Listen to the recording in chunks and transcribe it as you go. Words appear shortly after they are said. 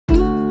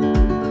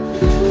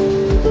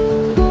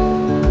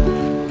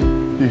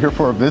You here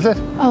for a visit?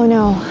 Oh,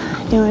 no.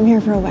 No, I'm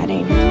here for a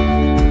wedding.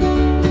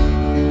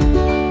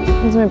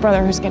 It's my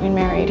brother who's getting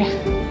married.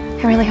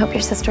 I really hope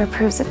your sister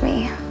approves of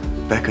me.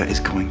 Becca is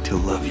going to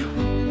love you.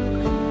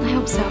 I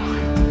hope so.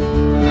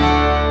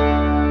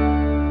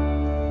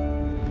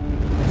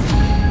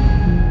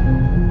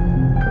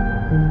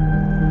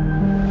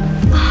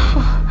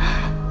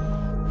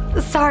 Oh.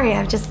 Sorry,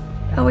 I've just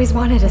always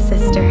wanted a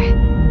sister.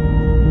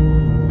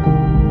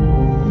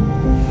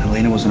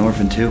 Helena was an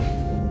orphan too.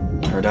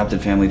 Her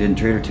adopted family didn't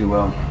treat her too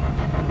well.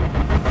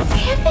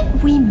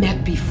 Haven't we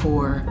met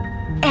before?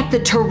 At the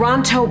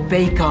Toronto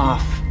Bake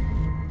Off.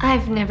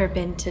 I've never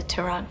been to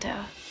Toronto.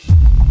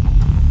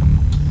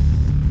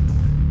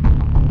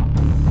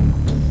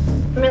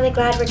 I'm really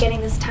glad we're getting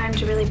this time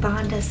to really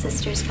bond as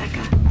sisters,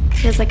 Becca.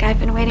 Feels like I've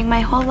been waiting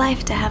my whole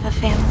life to have a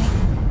family.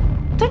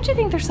 Don't you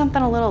think there's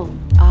something a little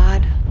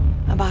odd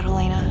about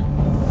Helena?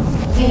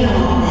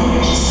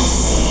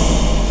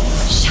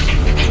 Shut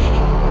up!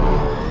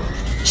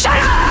 Shut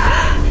up!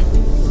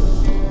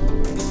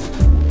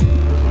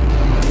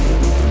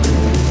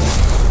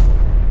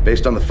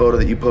 Based on the photo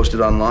that you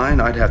posted online,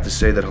 I'd have to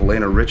say that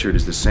Helena Richard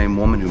is the same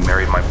woman who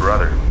married my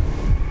brother.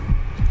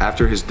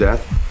 After his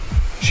death,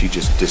 she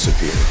just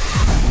disappeared.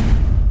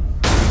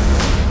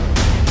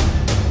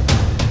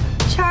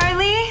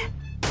 Charlie,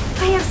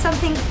 I have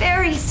something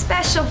very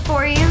special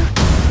for you.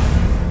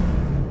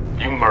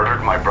 You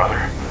murdered my brother.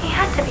 He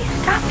had to be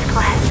stopped,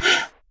 Glenn.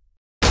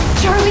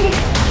 Charlie!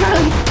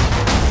 Charlie!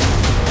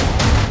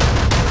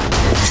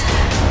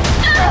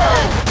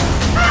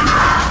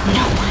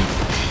 No one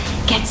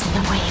gets in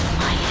the way of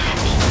my